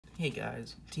Hey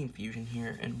guys, Team Fusion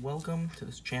here, and welcome to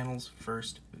this channel's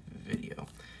first video.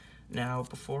 Now,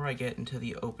 before I get into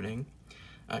the opening,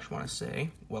 I just want to say,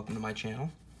 welcome to my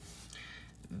channel.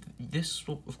 This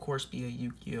will, of course, be a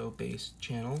Yugioh based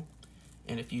channel,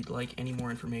 and if you'd like any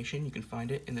more information, you can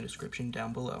find it in the description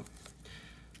down below.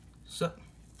 So,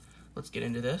 let's get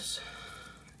into this.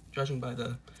 Judging by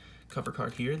the cover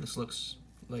card here, this looks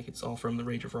like it's all from the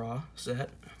Rage of Ra set,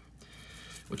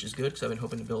 which is good because I've been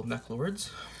hoping to build mech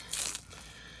lords.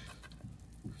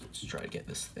 Let's try to get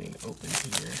this thing open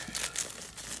here.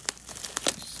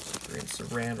 We're in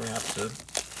saran wrap to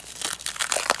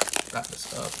wrap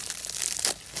this up.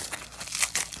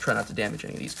 Try not to damage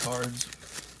any of these cards.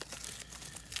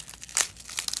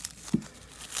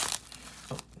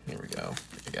 Oh, here we go.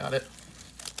 I got it.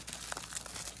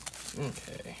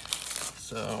 Okay,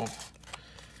 so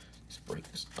let's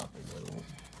break this up a little.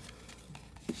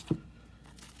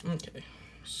 Okay,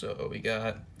 so we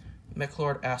got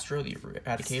Mechlord Astro the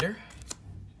Eradicator,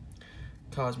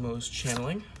 Cosmos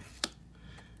Channeling,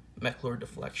 Mechlord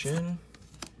Deflection,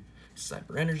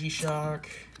 Cyber Energy Shock.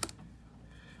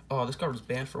 Oh, this card was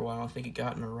banned for a while. I think it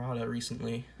got an errata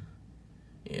recently.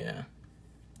 Yeah.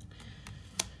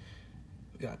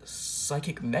 We got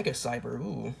Psychic Mega Cyber.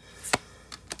 Ooh.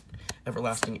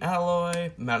 Everlasting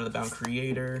Alloy, Mount of the Bound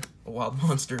Creator, a Wild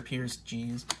Monster appears.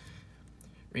 Jeez.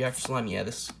 Reactor Slime. Yeah,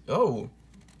 this. Oh.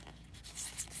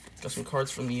 Got some cards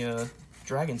from the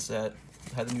Dragon set.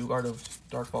 Had the new art of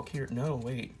Dark Valkyrie. No,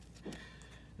 wait.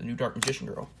 The new Dark Magician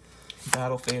Girl.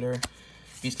 Battle Fader,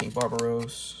 Beast King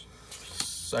Barbaros,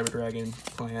 Cyber Dragon,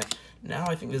 Plant. Now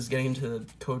I think this is getting into the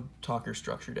Code Talker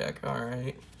structure deck.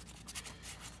 Alright.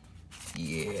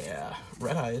 Yeah.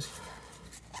 Red Eyes.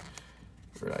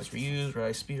 Red Eyes Reuse, Red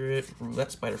Eyes Spirit,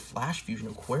 Roulette Spider, Flash Fusion,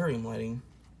 Aquarium Lighting,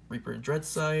 Reaper Dread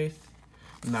Scythe,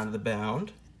 Mount of the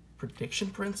Bound, Prediction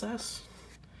Princess,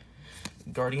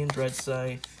 Guardian Dread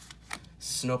Scythe,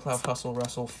 Snowplow Hustle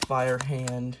Rustle, Fire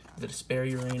Hand, the Despair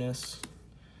Uranus,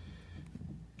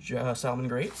 Salmon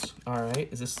Greats. Alright,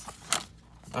 is this...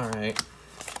 Alright.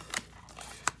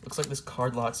 Looks like this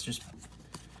card lot's just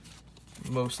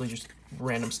mostly just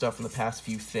random stuff from the past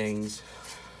few things.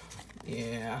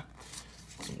 Yeah.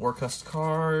 Some Warcust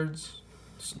cards,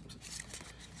 some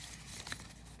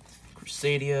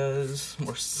Crusadias,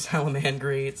 more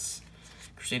Salamandrates,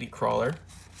 Crusadia Crawler,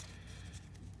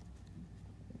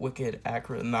 Wicked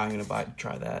Acro. I'm not gonna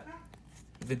try that.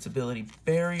 Invincibility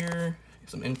Barrier,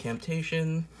 some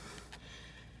Incantation,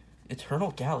 Eternal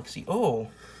Galaxy. Oh,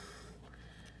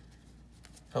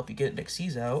 help you get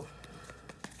Nixies out.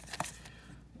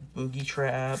 Boogie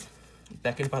Trap,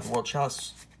 Beckoned by the World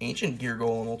Chalice, Ancient Gear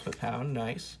Golem, Ultimate Pound,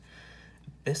 nice.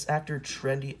 Abyss Actor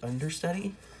Trendy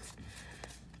Understudy.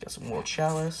 Got some World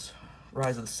Chalice,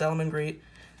 Rise of the Salamandrate,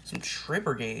 some Trip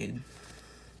Brigade,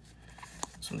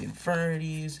 some of the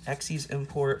Infernities, Xyz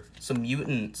Import, some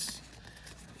Mutants.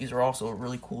 These are also a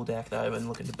really cool deck that I've been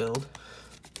looking to build.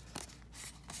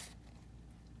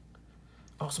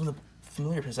 Oh, some of the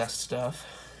familiar possessed stuff.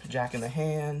 Jack in the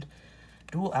Hand,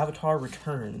 Dual Avatar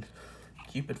Return,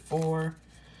 Cupid 4,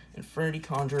 Infernity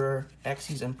Conjurer,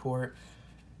 Xyz Import.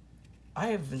 I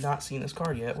have not seen this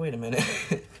card yet. Wait a minute.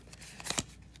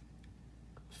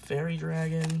 Fairy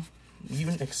Dragon,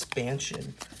 even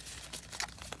Expansion.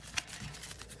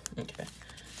 Okay,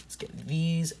 let's get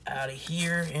these out of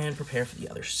here and prepare for the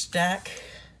other stack.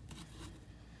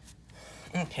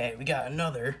 Okay, we got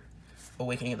another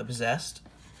Awakening of the Possessed.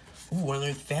 Ooh, one of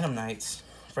the Phantom Knights.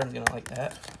 Friend's gonna like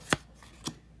that.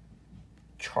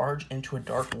 Charge into a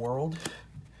Dark World.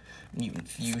 Mutant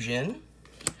Fusion.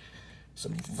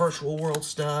 Some Virtual World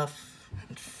stuff.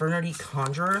 Infernity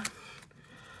Conjurer.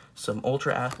 Some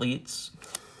Ultra Athletes.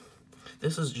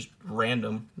 This is just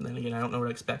random. Then again, I don't know what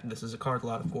I expected. This is a card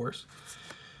lot, of course.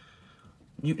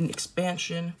 Mutant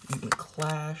Expansion. Mutant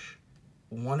Clash.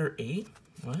 Wonder 8.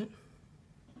 What?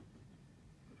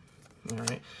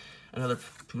 Alright. Another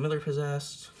Familiar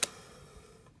Possessed.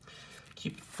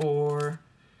 Cupid 4.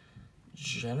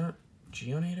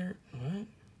 Geonator? What?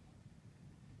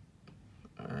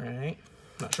 Alright.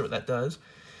 Not sure what that does.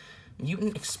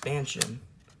 Mutant Expansion.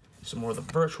 Some more of the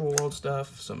Virtual World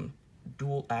stuff. Some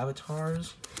Dual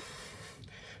Avatars.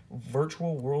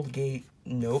 Virtual World Gate.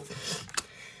 Nope.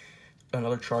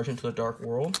 Another Charge into the Dark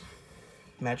World.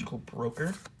 Magical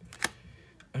Broker.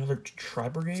 Another Tri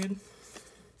Brigade.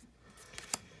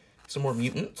 Some more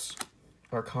Mutants.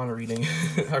 Arcana reading.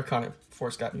 Arcana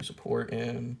Force got new support.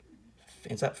 And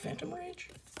is that Phantom Rage?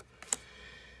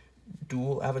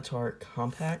 Dual Avatar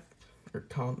Compact. Or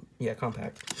yeah,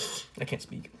 Compact. I can't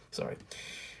speak. Sorry.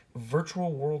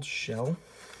 Virtual World Shell.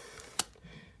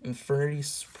 Infernity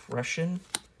Suppression,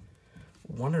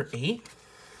 Wonder 8.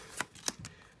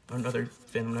 Another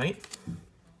Phantom Knight.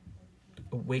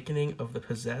 Awakening of the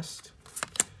Possessed.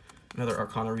 Another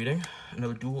Arcana reading.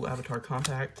 Another Dual Avatar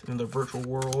Compact. Another Virtual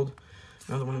World.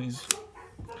 Another one of these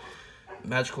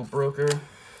Magical Broker.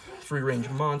 Free Range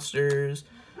Monsters.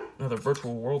 Another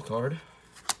Virtual World card.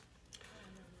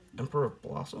 Emperor of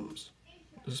Blossoms.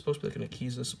 This is supposed to be like an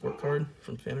Akiza support card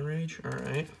from Phantom Rage.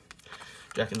 Alright.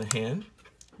 Jack in the Hand.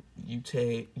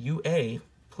 UA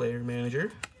Player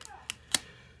Manager.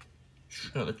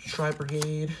 Another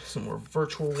Tri-Brigade. Some more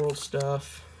Virtual World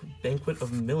stuff. Banquet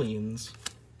of Millions.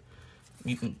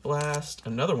 Mutant Blast.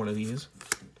 Another one of these.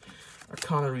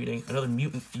 Arcana reading. Another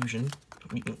Mutant Fusion.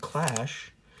 Mutant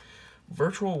Clash.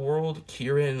 Virtual World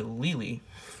Kieran Lily.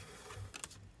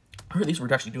 I heard these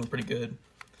were actually doing pretty good.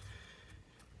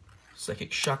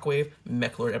 Psychic Shockwave,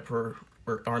 Mech-Lord Emperor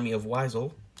or Army of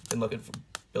Weisel. Been looking for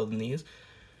building these.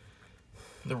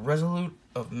 The Resolute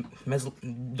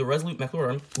Mech-Lord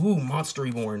Army. Ooh, Monster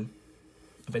Reborn.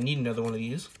 If I need another one of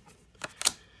these.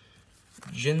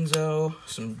 Jinzo,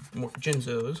 some more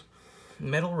Jinzos.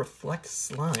 Metal Reflect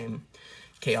Slime.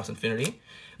 Chaos Infinity.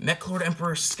 Mech-Lord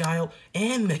Emperor Skyle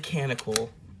and Mechanical.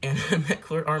 And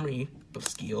Mech-Lord Army of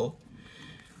Steel.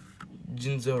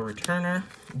 Jinzo Returner.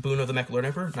 Boon of the Mech-Lord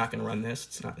Emperor. Not going to run this.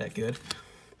 It's not that good.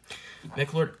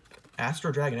 Mech-Lord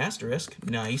Astro Dragon Asterisk.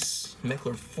 Nice.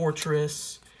 Mech-Lord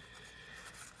Fortress.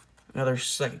 Another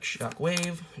Psychic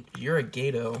Shockwave.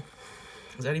 Yugioh.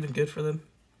 Is that even good for the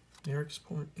Eric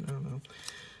support? I don't know.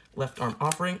 Left Arm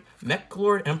Offering.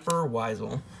 Mech-Lord Emperor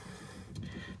Weisel.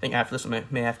 I think after this I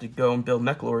may have to go and build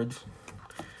Mech-Lords.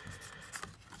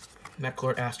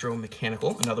 Mech-Lord Astro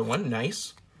Mechanical. Another one.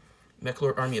 Nice.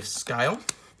 Mech-Lord Army of Skyle.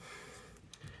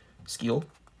 Skeel.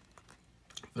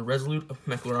 The Resolute of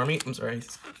Mech-Lord Army. I'm sorry, I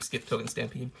skipped Token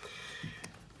Stampede.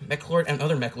 Mech-Lord and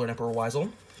other Mech-Lord Emperor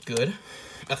Weisel. Good.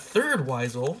 A third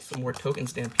Weisel. Some more Token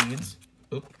Stampedes.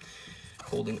 Oop.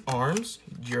 Holding Arms.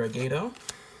 Yugioh.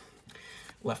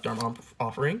 Left Arm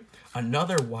Offering.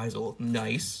 Another Weisel.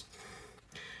 Nice.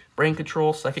 Brain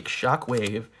Control. Psychic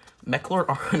Shockwave.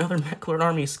 Another Mech-Lord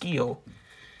Army Skeel.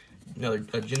 Another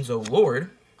Jinzo Lord.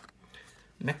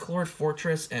 Mech-Lord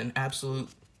Fortress and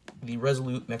the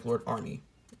Resolute Mech-Lord Army.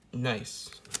 Nice.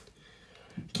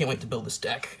 Can't wait to build this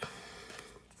deck.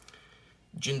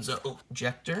 Jinzo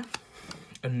Ejector.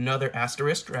 Another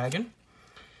Asterisk Dragon.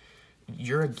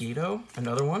 Yugioh.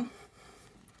 Another one.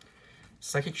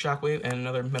 Psychic Shockwave and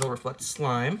another Metal Reflect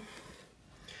Slime.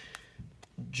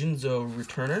 Jinzo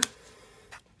Returner.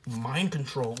 Mind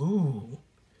Control. Ooh.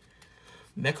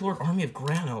 Mech-Lord Army of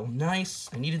Grano. Nice.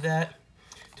 I needed that.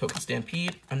 Token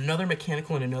Stampede. Another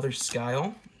Mechanical and another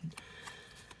Skyle.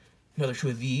 Another two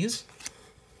of these.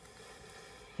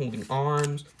 Holding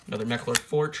Arms. Another Mech-Lord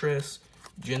Fortress.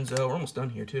 Jinzo. We're almost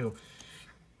done here, too.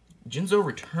 Jinzo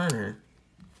Returner.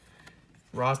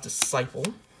 Ra's Disciple.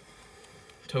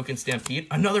 Token Stampede.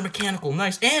 Another Mechanical.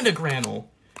 Nice. And a Granule.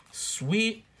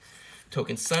 Sweet.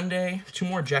 Token Sunday. Two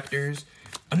more Ejectors.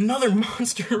 Another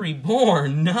Monster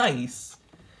Reborn. Nice.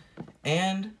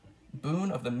 And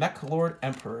Boon of the Mech-Lord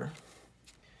Emperor.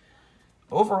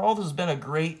 Overall, this has been a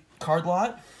great card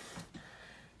lot.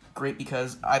 Great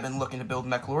because I've been looking to build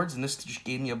Mech-Lords, and this just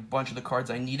gave me a bunch of the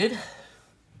cards I needed.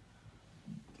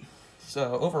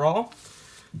 So, overall,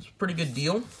 it's a pretty good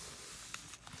deal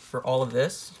for all of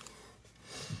this.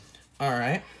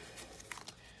 Alright.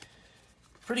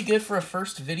 Pretty good for a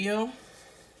first video.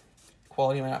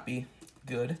 Quality might not be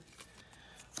good.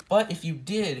 But if you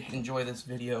did enjoy this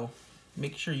video,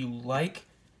 make sure you like,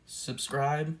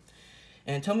 subscribe,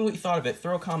 and tell me what you thought of it.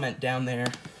 Throw a comment down there.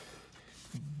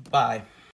 Bye.